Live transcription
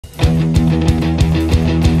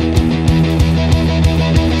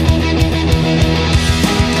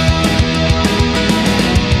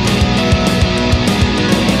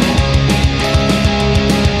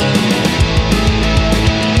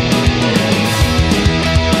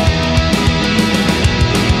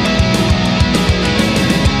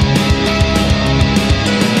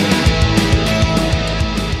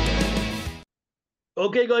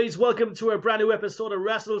Okay, guys, welcome to a brand new episode of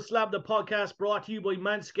WrestleSlam, the podcast brought to you by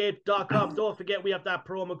Manscaped.com. Don't forget, we have that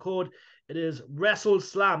promo code. It is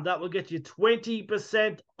WrestleSlam. That will get you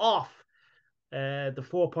 20% off the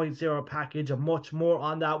 4.0 package and much more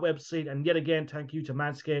on that website. And yet again, thank you to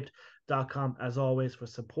Manscaped.com, as always, for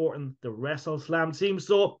supporting the WrestleSlam team.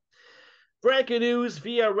 So, breaking news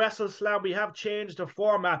via WrestleSlam, we have changed the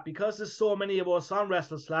format. Because there's so many of us on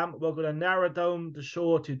WrestleSlam, we're going to narrow down the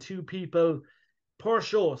show to two people per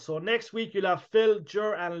show. So next week you'll have Phil,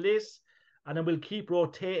 Jer, and Liz, and then we'll keep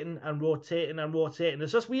rotating and rotating and rotating.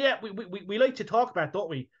 It's just we like to talk about, don't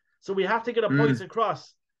we? So we have to get our points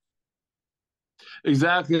across.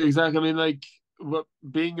 Exactly. I mean, like,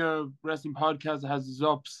 being a wrestling podcast has its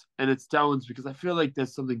ups and its downs, because I feel like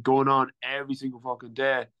there's something going on every single fucking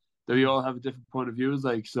day that we all have a different point of views,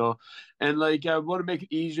 like, so, and like, I want to make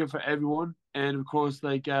it easier for everyone, and of course,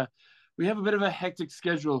 like, we have a bit of a hectic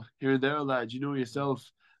schedule here and there, lads. You know yourself,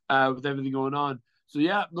 with everything going on. So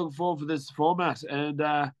yeah, I'm looking forward for this format, and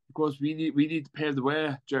of course, we need to pave the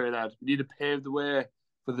way, Jerry, lad. We need to pave the way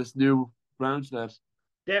for this new branch, lad.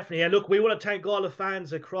 Definitely. And look, we want to thank all the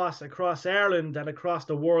fans across Ireland and across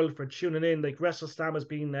the world for tuning in. Like, WrestleSlam has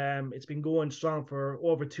been it's been going strong for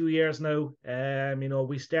over 2 years now. You know,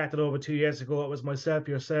 we started over 2 years ago. It was myself,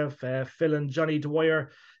 yourself, Phil and Johnny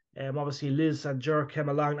Dwyer. Obviously Liz and Jer came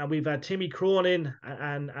along, and we've had Timmy Cronin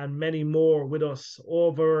and many more with us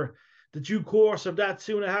over the due course of that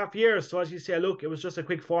 2.5 years. So as you say, look, it was just a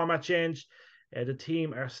quick format change. The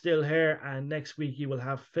team are still here, and next week you will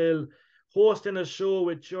have Phil hosting a show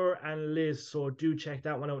with Jer and Liz. So do check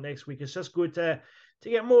that one out next week. It's just good to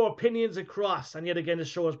get more opinions across. And yet again, the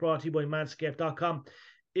show is brought to you by Manscaped.com.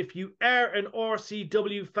 If you are an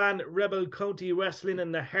RCW fan, Rebel County Wrestling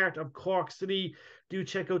in the heart of Cork City, do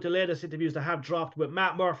check out the latest interviews that have dropped with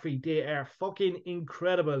Matt Murphy. They are fucking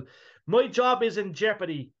incredible. My job is in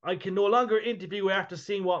jeopardy. I can no longer interview after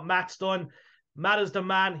seeing what Matt's done. Matt is the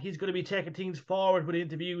man. He's going to be taking things forward with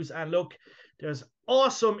interviews. And look, there's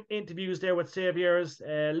awesome interviews there with Saviors,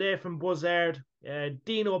 Leif and Buzzard,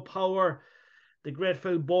 Dino Power, the great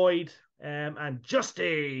Phil Boyd, and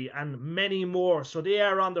Justy, and many more. So they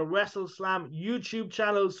are on the WrestleSlam YouTube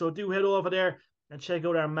channel. So do head over there and check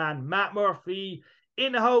out our man Matt Murphy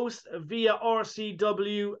in-house via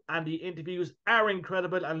RCW, and the interviews are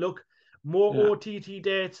incredible. And look, more OTT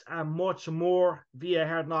dates and much more via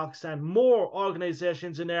Hard Knocks, and more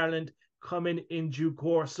organizations in Ireland coming in due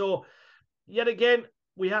course. So yet again,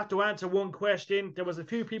 we have to answer one question. There was a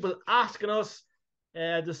few people asking us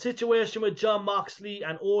the situation with John Moxley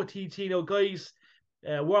and OTT. Now, guys,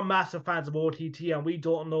 we're massive fans of OTT, and we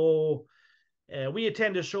don't know. We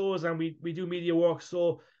attend the shows and we do media work.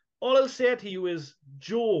 So all I'll say to you is,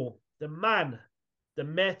 Joe, the man, the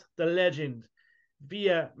myth, the legend,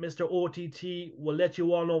 via Mr. OTT, will let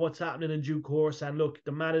you all know what's happening in due course. And look,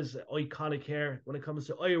 the man is iconic here when it comes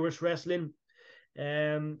to Irish wrestling.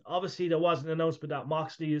 Obviously there was an announcement that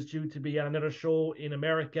Moxley is due to be on another show in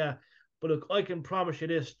America, but look, I can promise you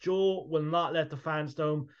this: Joe will not let the fans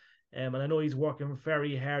down, and I know he's working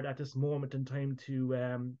very hard at this moment in time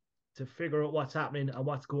to figure out what's happening and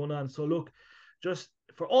what's going on. So look, just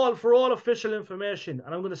for all official information,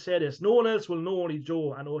 and I'm going to say this, no one else will know, only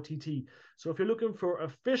Joe and OTT. So if you're looking for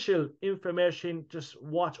official information, just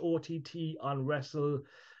watch OTT on Wrestle.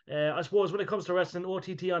 I suppose when it comes to wrestling,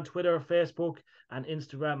 OTT on Twitter, Facebook, and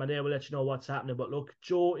Instagram, and they will let you know what's happening. But look,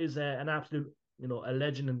 Joe is an absolute, a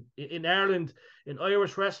legend in Ireland, in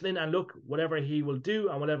Irish wrestling. And look, whatever he will do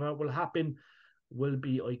and whatever will happen will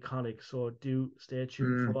be iconic. So do stay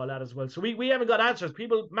tuned for all that as well. So we haven't got answers.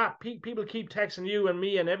 People keep texting you and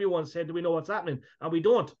me and everyone saying, do we know what's happening? And we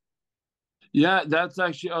don't. Yeah, that's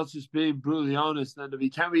actually us just being brutally honest. And we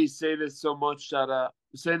can't really say this so much that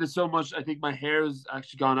saying this so much, I think my hair has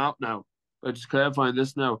actually gone out now. I'm just clarifying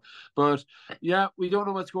this now. But yeah, we don't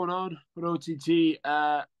know what's going on with OTT.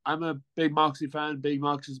 I'm a big Moxley fan, big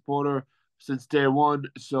Moxley supporter since day one.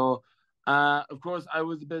 So of course, I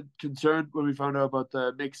was a bit concerned when we found out about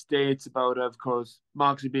the mixed dates, about, of course,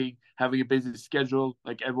 Moxley having a busy schedule,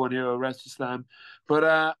 like everyone here at WrestleSlam.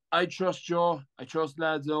 But I trust Joe. I trust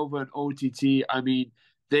lads over at OTT. I mean,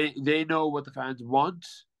 they know what the fans want.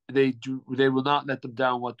 They will not let them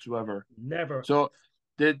down whatsoever. Never. So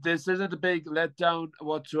this isn't a big letdown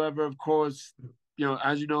whatsoever. Of course,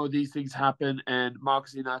 as you know, these things happen, and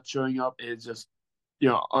Moxley not showing up is just,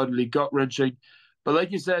 utterly gut-wrenching. But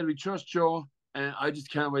like you said, we trust Joe, and I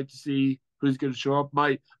just can't wait to see who's going to show up.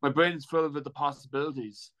 My brain is full of the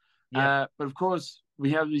possibilities. Yeah. But of course,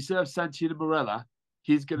 we still have Santino Marella.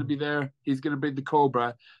 He's going to be there. He's going to bring the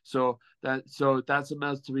Cobra. So that's a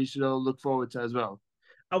match we should all look forward to as well.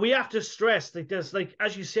 And we have to stress like this, like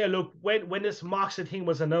as you say, look, when this Moxley thing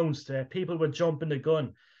was announced, people were jumping the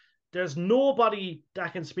gun. There's nobody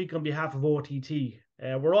that can speak on behalf of OTT.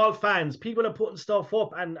 We're all fans. People are putting stuff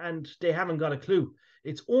up and they haven't got a clue.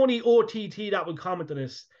 It's only OTT that will comment on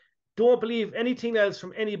this. Don't believe anything else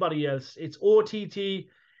from anybody else. It's OTT,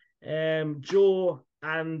 Joe,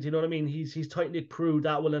 and you know what I mean. He's tight knit crew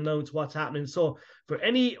that will announce what's happening. So for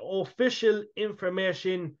any official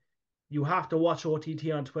information, you have to watch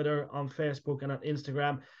OTT on Twitter, on Facebook, and on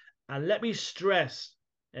Instagram. And let me stress,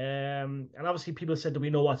 and obviously people said that we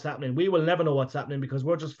know what's happening. We will never know what's happening because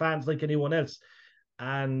we're just fans like anyone else.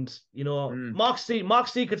 And, you know,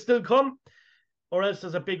 Moxley could still come, or else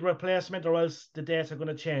there's a big replacement, or else the dates are going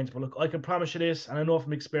to change. But look, I can promise you this, and I know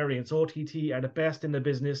from experience, OTT are the best in the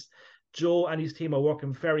business. Joe and his team are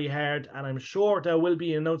working very hard, and I'm sure there will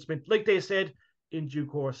be an announcement, like they said, in due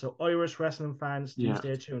course. So Irish wrestling fans, do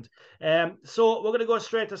stay tuned. So we're going to go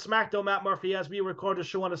straight to SmackDown, Matt Murphy, as we record the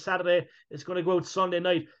show on a Saturday. It's going to go out Sunday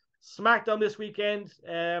night. SmackDown this weekend,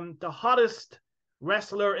 the hottest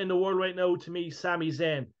wrestler in the world right now to me, Sami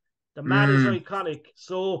Zayn. The man is iconic.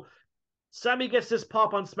 So Sami gets this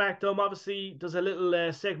pop on SmackDown. Obviously, there's a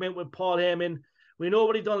little segment with Paul Heyman. We know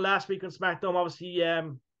what he done last week on SmackDown. Obviously,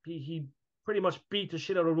 he pretty much beat the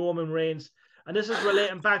shit out of Roman Reigns. And this is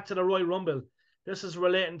relating back to the Royal Rumble. This is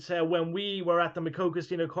relating to when we were at the McCool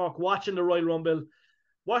Casino Cork watching the Royal Rumble.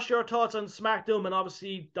 What's your thoughts on SmackDown and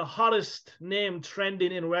obviously the hottest name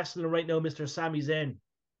trending in wrestling right now, Mr. Sami Zayn?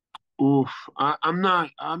 Oof, I'm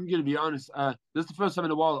going to be honest. This is the first time in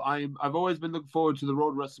a while. I've always been looking forward to the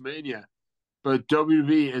road to WrestleMania, but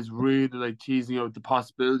WWE is really like teasing out the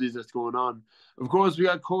possibilities that's going on. Of course, we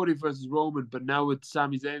got Cody versus Roman, but now with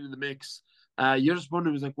Sami Zayn in the mix, you're just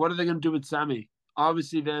wondering, like, what are they going to do with Sami?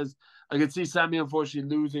 Obviously, I can see Sami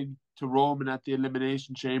unfortunately losing to Roman at the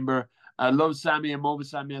Elimination Chamber. I love Sami and Mobile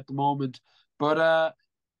Sami at the moment, but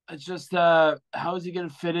it's just how is he going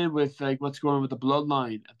to fit in with like what's going on with the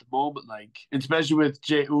bloodline at the moment, like especially with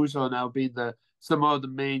Jey Uso now being somehow the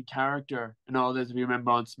main character and all this. If you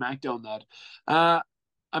remember on SmackDown, I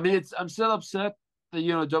mean, I'm still upset that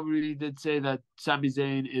WWE did say that Sami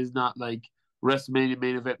Zayn is not like WrestleMania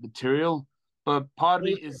main event material, but part of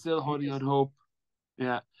me is still holding on hope.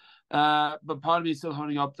 Yeah. But part of me is still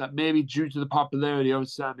holding up that maybe due to the popularity of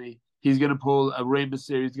Sami, he's going to pull a Rey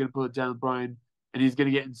Mysterio, he's going to pull it down Bryan, and he's going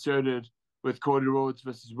to get inserted with Cody Rhodes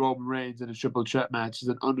versus Roman Reigns in a triple threat match as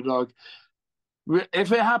an underdog.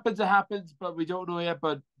 If it happens, it happens, but we don't know yet.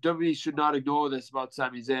 But WWE should not ignore this about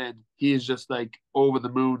Sami Zayn. He is just like over the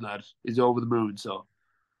moon, lad. He's over the moon, so.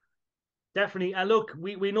 Definitely. And look,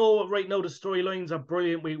 we know right now the storylines are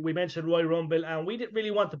brilliant. We mentioned Royal Rumble, and we didn't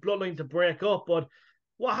really want the bloodline to break up, but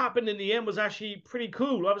what happened in the end was actually pretty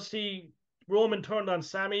cool. Obviously, Roman turned on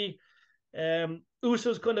Sami.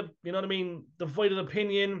 Uso's kind of, you know what I mean, divided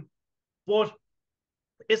opinion. But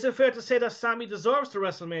is it fair to say that Sami deserves to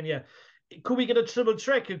WrestleMania? Could we get a triple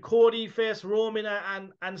threat? Could Cody face Roman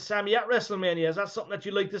and Sami at WrestleMania? Is that something that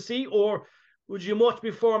you'd like to see? Or would you much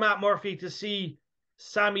prefer, Matt Murphy, to see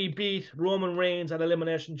Sami beat Roman Reigns at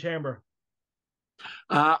Elimination Chamber?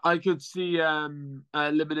 I could see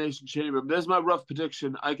Elimination Chamber. There's my rough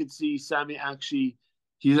prediction. I could see Sami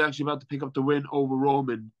he's actually about to pick up the win over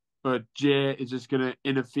Roman, but Jey is just gonna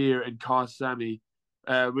interfere and cost Sami,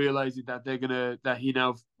 realizing that he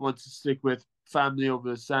now wants to stick with family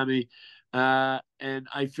over Sami. And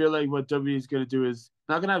I feel like what WWE is gonna do is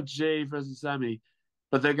not gonna have Jey versus Sami,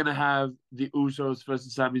 but they're gonna have the Usos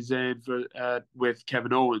versus Sami Zayn with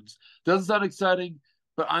Kevin Owens. Doesn't sound exciting,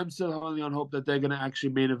 but I'm still holding on hope that they're going to actually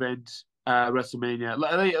main event WrestleMania.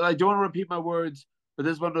 I don't want to repeat my words, but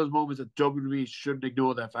this is one of those moments that WWE shouldn't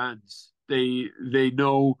ignore their fans. They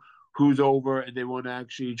know who's over, and they want to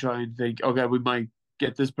actually try and think, okay, we might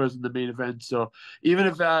get this person the main event. So even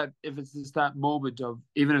if it's just that moment of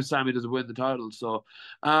even if Sami doesn't win the title, so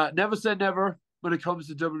never say never when it comes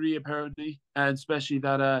to WWE apparently, and especially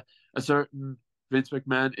that a certain Vince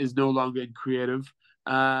McMahon is no longer in creative.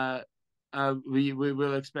 We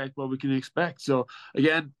will expect what we can expect. So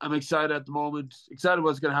again, I'm excited at the moment. Excited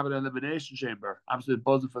what's going to happen in Elimination Chamber. Absolutely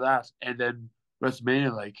buzzing for that. And then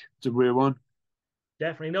WrestleMania, like it's a weird one.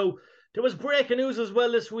 Definitely. No, there was breaking news as well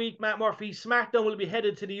this week, Matt Murphy. SmackDown will be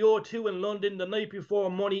headed to the O2 in London the night before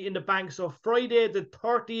Money in the Bank. So Friday the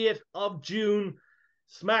 30th of June,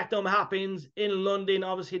 SmackDown happens in London.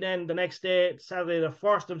 Obviously then the next day, Saturday the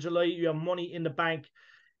 1st of July, you have Money in the Bank.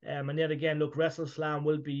 And yet again, look, WrestleSlam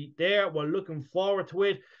will be there. We're looking forward to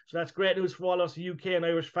it. So that's great news for all us UK and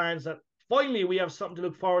Irish fans that finally we have something to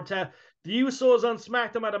look forward to. The Usos on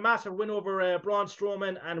SmackDown had a massive win over Braun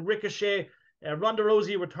Strowman and Ricochet. Ronda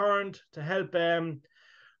Rousey returned to help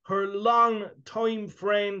her long-time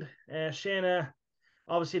friend, Shayna.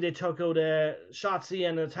 Obviously, they took out Shotzi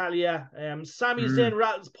and Natalia. Sami Zayn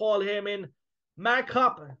rattles Paul Heyman.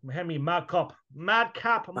 Madcap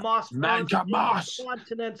Moss Man, won the Moss.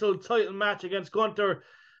 Intercontinental title match against Gunter.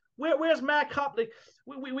 Where's Madcap? Like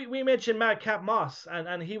we mentioned Madcap Moss,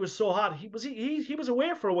 and he was so hot. He was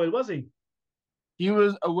away for a while, was he? He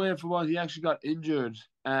was away for a while. He actually got injured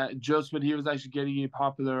just when he was actually getting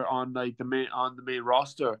popular on like the main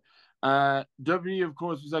roster. WWE, of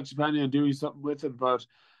course, was actually planning on doing something with him, but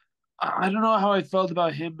I don't know how I felt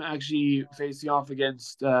about him actually facing off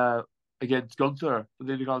against Gunther for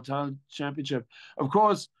the Intercontinental Championship. Of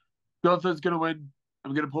course, Gunther's gonna win.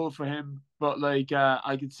 I'm gonna pull for him, but like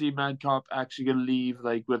I could see Madcap actually gonna leave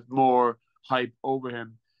like with more hype over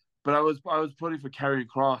him. But I was putting for Karrion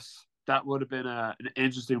Kross. That would have been an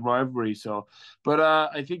interesting rivalry. So, but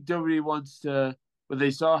I think WWE wants to when they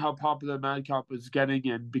saw how popular Madcap was getting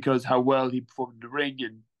and because how well he performed in the ring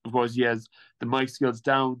and of course he has the mic skills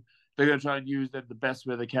down, they're gonna try and use them the best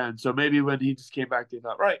way they can. So maybe when he just came back, they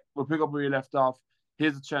thought, right, we'll pick up where you left off.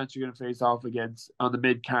 Here's a chance you're going to face off against on the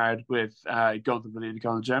mid card with Gunther for the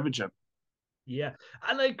Intercontinental Championship. Yeah,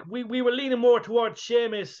 and like we were leaning more towards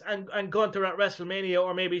Sheamus and Gunter at WrestleMania,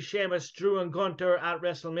 or maybe Sheamus, Drew, and Gunter at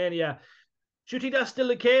WrestleMania. Do you think that's still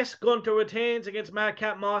the case? Gunter retains against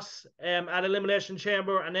Madcap Moss at Elimination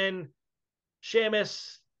Chamber, and then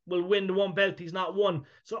Sheamus will win the one belt he's not won.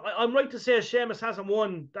 So I'm right to say Sheamus hasn't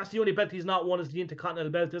won. That's the only belt he's not won is the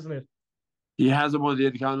Intercontinental belt, isn't it? He hasn't won the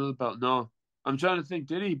Intercontinental belt, no. I'm trying to think,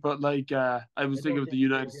 did he? But like, I was I thinking don't of the think he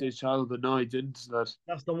did, United yeah. States title, but no, he didn't. So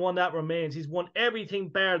That's the one that remains. He's won everything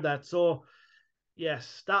bar that. So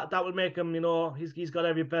yes, that will make him. He's got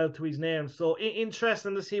every belt to his name. So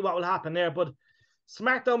interesting to see what will happen there. But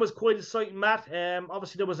SmackDown was quite exciting, Matt.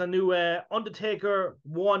 Obviously there was a new Undertaker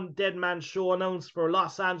One Dead Man show announced for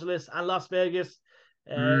Los Angeles and Las Vegas.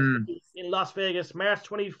 In Las Vegas, March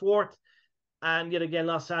 24th, and yet again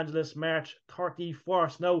Los Angeles, March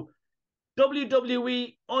 31st. Now,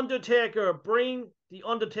 WWE Undertaker, bring the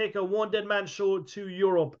Undertaker One Dead Man show to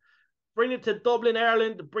Europe. Bring it to Dublin,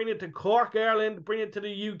 Ireland. Bring it to Cork, Ireland. Bring it to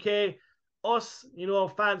the UK. Us,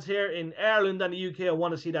 fans here in Ireland and the UK,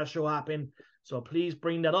 want to see that show happen. So please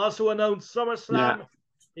bring that. Also announced SummerSlam. yeah,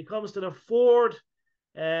 It comes to the Ford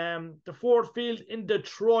Field in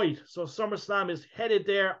Detroit. So SummerSlam is headed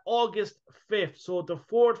there August 5th. So the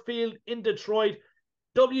Ford Field in Detroit,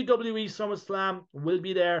 WWE SummerSlam will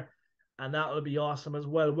be there, and that will be awesome as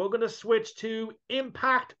well. We're going to switch to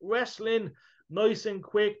Impact Wrestling, nice and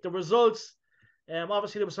quick. The results,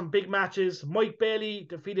 obviously there were some big matches. Mike Bailey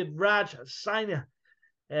defeated Raj Singh.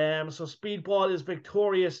 So Speedball is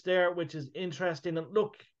victorious there, which is interesting. And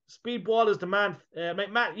look, Speedball is the man.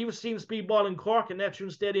 Matt, you've seen Speedball in Cork at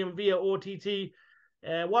Neptune Stadium via OTT.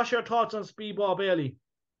 What's your thoughts on Speedball Bailey?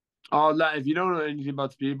 oh, lad, if you don't know anything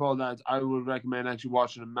about Speedball, lads, I would recommend actually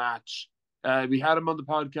watching a match. We had him on the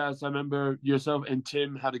podcast. I remember yourself and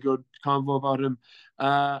Tim had a good convo about him.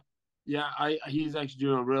 Yeah, he's actually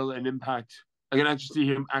doing a real an impact. I can actually see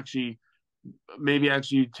him actually maybe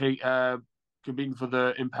actually take competing for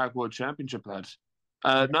the Impact World Championship, lads.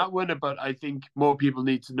 Not win it, but I think more people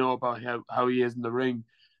need to know about how he is in the ring.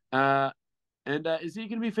 And is he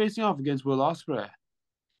going to be facing off against Will Ospreay?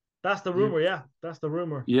 That's the rumor, yeah. That's the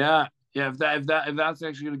rumor. Yeah, yeah. If that's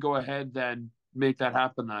actually going to go ahead, then make that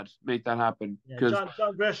happen, lad. Make that happen. Yeah, Because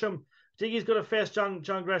John Gresham. I think he's going to face John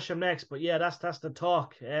Gresham next. But yeah, that's the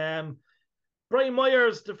talk. Brian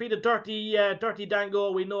Myers defeated Dirty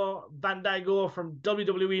Dango. We know Van Dango from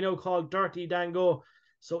WWE now called Dirty Dango.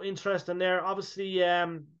 So interesting there. Obviously,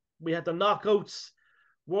 we had the knockouts.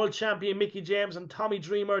 World champion Mickey James and Tommy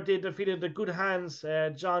Dreamer, they defeated the Good Hands,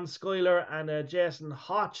 John Schuyler and Jason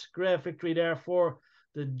Hotch. Great victory there for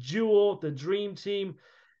the duo, the Dream Team.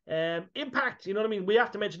 Impact, you know what I mean? We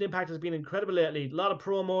have to mention Impact has been incredible lately. A lot of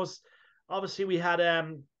promos. Obviously, we had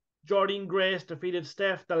Jordine Grace defeated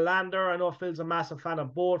Steph the Lander. I know Phil's a massive fan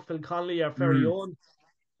of both. Phil Connolly, our very own.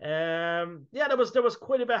 Yeah, there was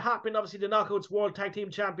quite a bit happening. Obviously, the Knockouts World Tag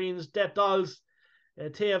Team Champions, Death Dolls,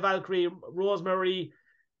 Taya Valkyrie, Rosemary,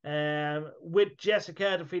 with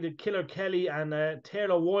Jessica defeated Killer Kelly and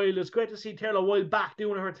Taylor Wilde. It's great to see Taylor Wilde back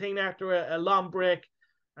doing her thing after a long break,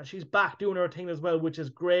 and she's back doing her thing as well, which is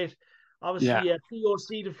great. Obviously, yeah,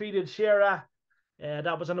 POC defeated Shera.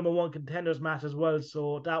 That was a number one contenders match as well.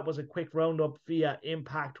 So that was a quick roundup via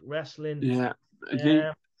Impact Wrestling. yeah.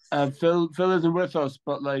 I think Phil isn't with us,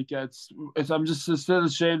 but like it's I'm just still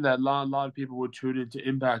ashamed that a lot of people would tune into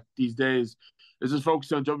Impact these days. It's just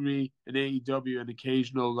focused on WWE and AEW and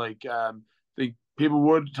occasional like think people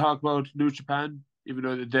would talk about New Japan, even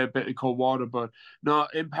though they're a bit in cold water. But no,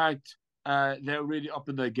 Impact, they're really up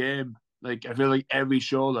in their game. Like I feel like every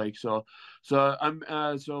show, like we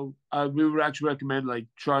would actually recommend like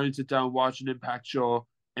trying to sit down, watch an Impact show,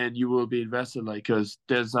 and you will be invested. Like because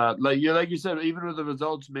there's like you said, even with the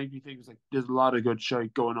results make me think it's like there's a lot of good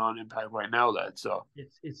shit going on in Impact right now, lad. So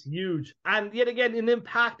It's huge. And yet again, in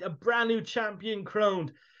Impact, a brand new champion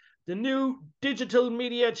crowned. The new digital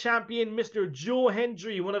media champion, Mr. Joe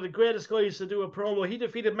Hendry, one of the greatest guys to do a promo. He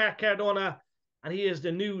defeated Matt Cardona, and he is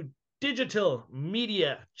the new digital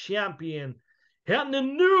media champion. And the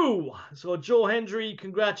new. So, Joe Hendry,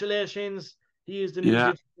 congratulations. He is the new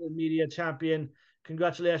yeah, digital media champion.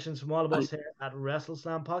 Congratulations from all of I us here at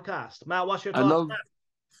WrestleSlam Podcast. Matt, what's your I thoughts? love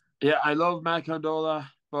I love Matt Condola,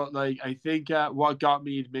 but like I think what got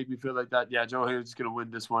me to make me feel like that, yeah, Joe Hayden's gonna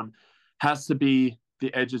win this one, has to be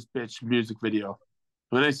the Edge's Bitch music video.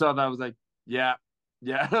 When I saw that, I was like, yeah,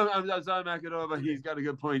 I'm sorry, Matt Condola, he's got a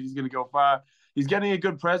good point. He's gonna go far. He's getting a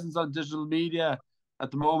good presence on digital media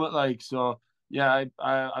at the moment, like so. Yeah,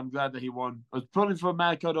 I'm glad that he won. I was pulling for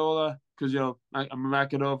Matt Condola because I'm a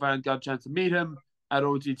Matt Condola fan. Got a chance to meet him at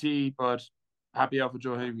OTT, but happy out for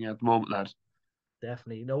Joe Hayden at the moment, lad.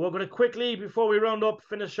 Definitely. No, we're going to quickly, before we round up,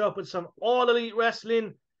 finish up with some All Elite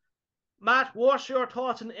Wrestling. Matt, what's your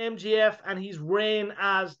thoughts on MJF and his reign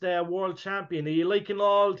as the world champion? Are you liking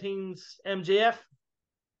all things MJF?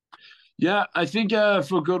 Yeah, I think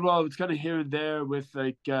for a good while it's kind of here and there with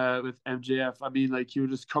with MJF. I mean, like he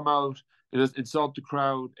would just come out and just insult the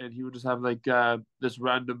crowd, and he would just have like this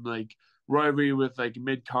random like rivalry with like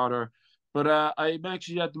Mid Carter. But I'm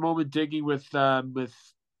actually at the moment digging his rivalry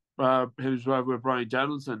with Brian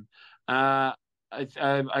Danielson. I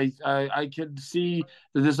can see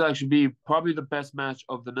that this will actually be probably the best match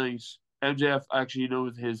of the night. MJF actually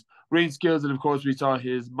knows his ring skills, and of course we saw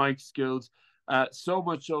his mic skills. So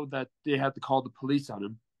much so that they had to call the police on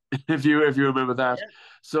him, if you remember that. Yeah.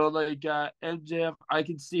 So like MJF, I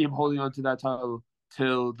can see him holding on to that title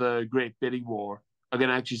till the Great Bidding War. I can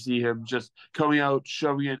actually see him just coming out,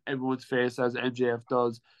 shoving it in everyone's face as MJF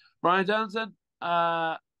does. Brian Danielson,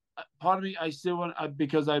 part of me, I still want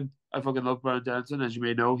because I fucking love Brian Danielson, as you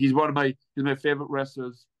may know. He's my favorite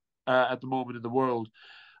wrestlers at the moment in the world.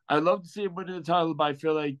 I'd love to see him winning the title, but I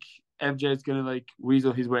feel like MJ is gonna like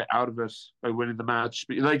weasel his way out of it by winning the match,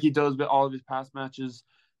 but like he does with all of his past matches.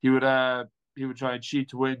 He would try and cheat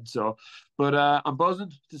to win. So, but I'm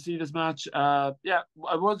buzzing to see this match. Yeah,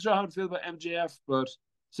 I wasn't sure how to feel about MJF, but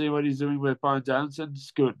seeing what he's doing with Brian Danielson, it's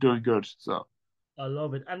good, doing good. So. I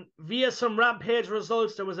love it. And via some Rampage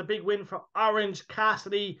results, there was a big win for Orange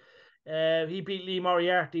Cassidy. He beat Lee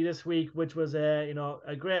Moriarty this week, which was a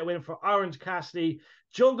great win for Orange Cassidy.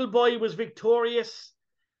 Jungle Boy was victorious.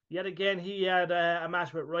 Yet again, he had a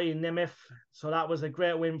match with Ryan Nemeth, so that was a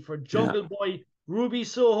great win for Jungle Boy. Ruby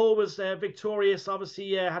Soho was victorious.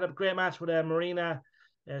 Obviously, had a great match with Marina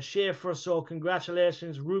Schaefer. So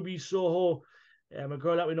congratulations, Ruby Soho, a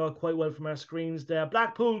girl that we know quite well from our screens. The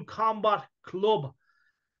Blackpool Combat Club,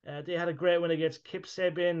 they had a great win against Kip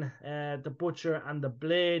Sabin, the Butcher, and the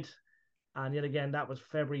Blade. And yet again, that was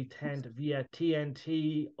February 10th via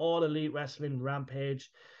TNT All Elite Wrestling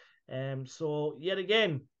Rampage. So yet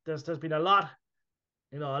again, there's been a lot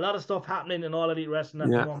of stuff happening in All Elite Wrestling at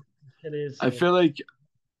the moment. It is. I feel like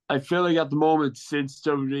at the moment, since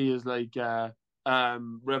WWE is like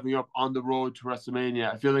revving up on the road to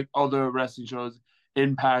WrestleMania, I feel like other wrestling shows,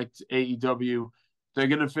 Impact, AEW, they're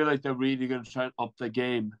gonna feel like they're really gonna try and up the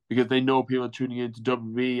game because they know people are tuning into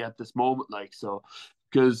WWE at this moment, like so.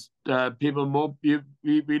 Because people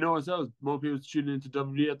we know ourselves, more people tuning into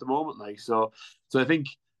WWE at the moment, like so. So I think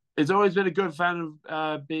it's always been a good fan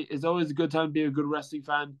of. It's always a good time to be a good wrestling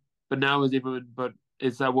fan, but now is even. But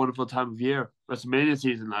it's that wonderful time of year, WrestleMania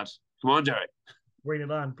season, lads. Come on, Jerry. Bring it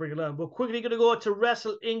on, bring it on. We're quickly going to go to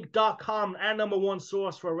WrestleInc.com, our number one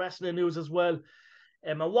source for wrestling news as well.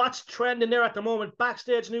 And what's trending there at the moment?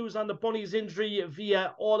 Backstage news on the Bunny's injury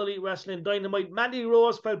via All Elite Wrestling Dynamite. Mandy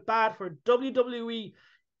Rose felt bad for WWE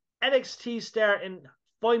NXT star in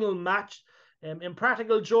final match.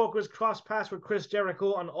 Impractical Jokers cross paths with Chris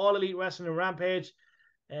Jericho on All Elite Wrestling Rampage.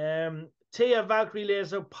 Taya Valkyrie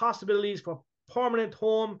lays out possibilities for permanent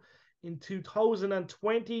home in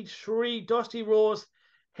 2023. Dusty Rose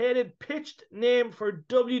headed pitched name for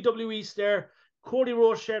WWE star. Cody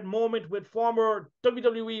Rhodes shared moment with former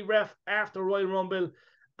WWE ref after Royal Rumble,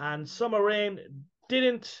 and Summer Rain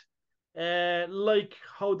didn't like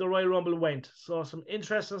how the Royal Rumble went. So some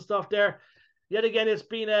interesting stuff there. Yet again, it's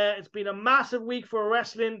been a massive week for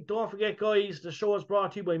wrestling. Don't forget, guys, the show is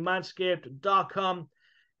brought to you by Manscaped.com.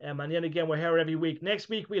 And yet again, we're here every week. Next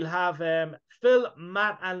week we'll have Phil,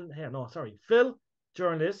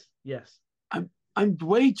 journalist. Yes. I'm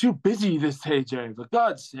way too busy this day, Jerry. For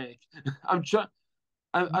God's sake, I'm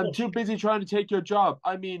too busy trying to take your job.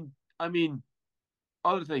 I mean,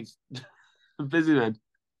 other things. I'm busy then.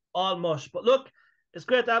 All mush. But look, it's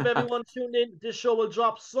great to have everyone tuned in. This show will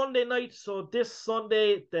drop Sunday night. So this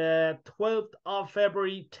Sunday, the 12th of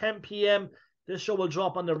February, 10 p.m., this show will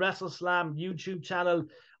drop on the WrestleSlam YouTube channel.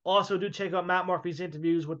 Also, do check out Matt Murphy's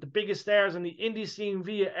interviews with the biggest stars in the indie scene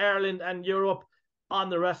via Ireland and Europe on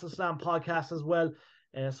the WrestleSlam podcast as well.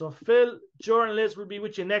 So Phil, Jordan, Liz will be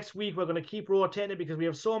with you next week. We're going to keep rotating because we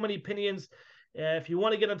have so many opinions. If you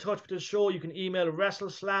want to get in touch with the show, you can email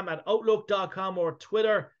WrestleSlam@outlook.com or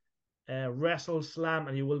Twitter, WrestleSlam,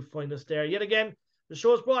 and you will find us there. Yet again, the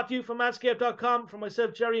show is brought to you from Manscaped.com, from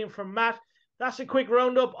myself, Jerry, and from Matt. That's a quick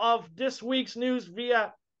roundup of this week's news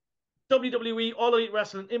via WWE, All Elite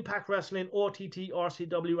Wrestling, Impact Wrestling, OTT,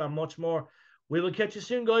 RCW, and much more. We will catch you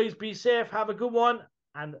soon, guys. Be safe. Have a good one.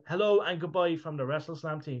 And hello and goodbye from the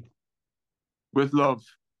WrestleSlam team. With love.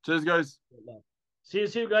 Cheers, guys. See you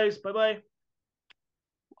soon, guys. Bye-bye.